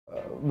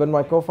when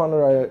my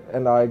co-founder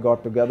and I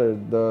got together,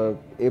 the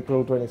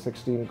April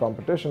 2016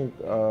 competition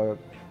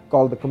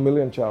called the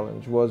Chameleon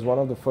Challenge was one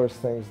of the first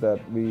things that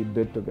we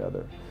did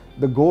together.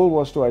 The goal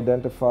was to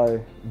identify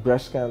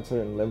breast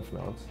cancer in lymph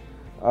nodes.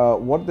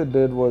 What they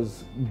did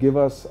was give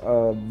us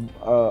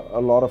a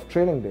lot of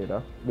training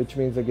data, which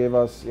means they gave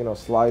us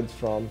slides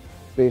from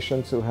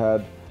patients who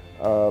had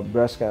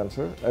breast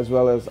cancer as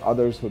well as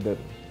others who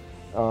didn't.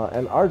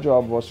 And our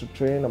job was to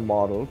train a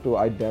model to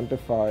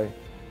identify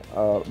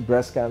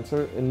breast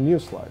cancer in new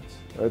slides.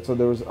 Right? So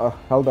there was a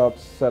held out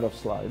set of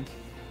slides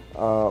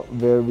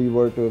where we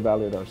were to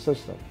evaluate our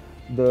system.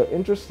 The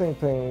interesting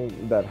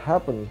thing that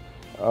happened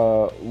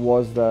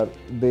was that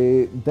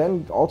they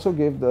then also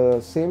gave the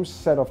same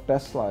set of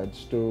test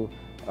slides to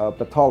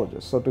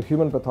pathologists, so to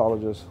human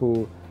pathologists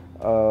who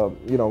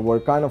were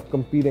kind of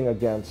competing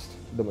against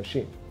the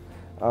machine.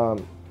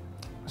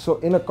 So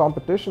in a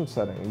competition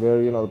setting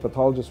where the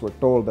pathologists were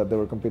told that they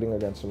were competing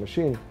against a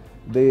machine,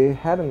 they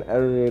had an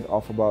error rate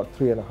of about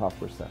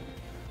 3.5%,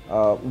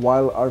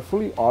 while our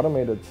fully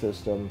automated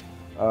system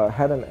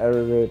had an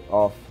error rate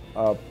of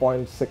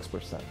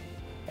 0.6%.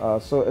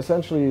 So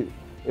essentially,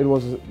 it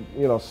was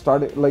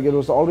it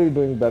was already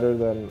doing better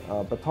than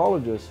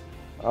pathologists,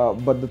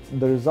 but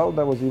the result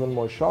that was even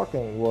more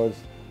shocking was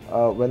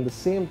when the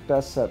same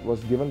test set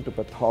was given to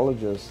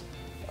pathologists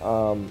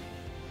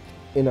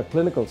in a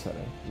clinical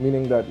setting,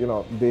 meaning that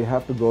they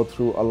have to go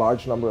through a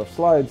large number of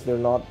slides. They're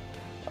not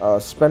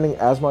spending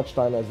as much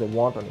time as they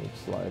want on each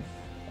slide.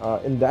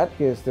 In that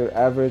case, their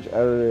average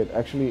error rate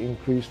actually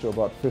increased to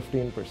about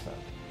 15%,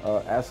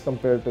 as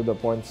compared to the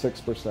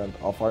 0.6%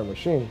 of our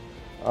machine,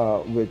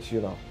 which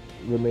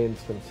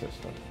remains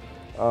consistent.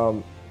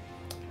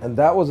 And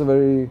that was a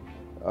very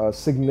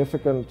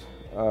significant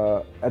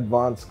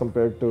advance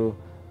compared to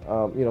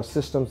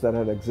systems that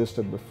had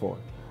existed before.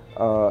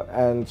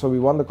 And so we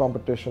won the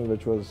competition,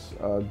 which was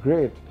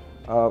great.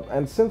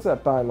 And since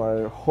that time,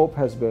 our hope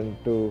has been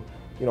to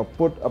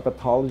put a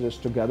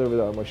pathologist together with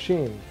our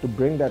machine to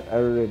bring that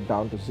error rate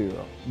down to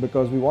 0,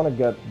 because we want to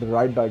get the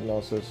right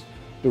diagnosis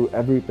to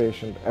every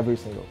patient every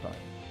single time.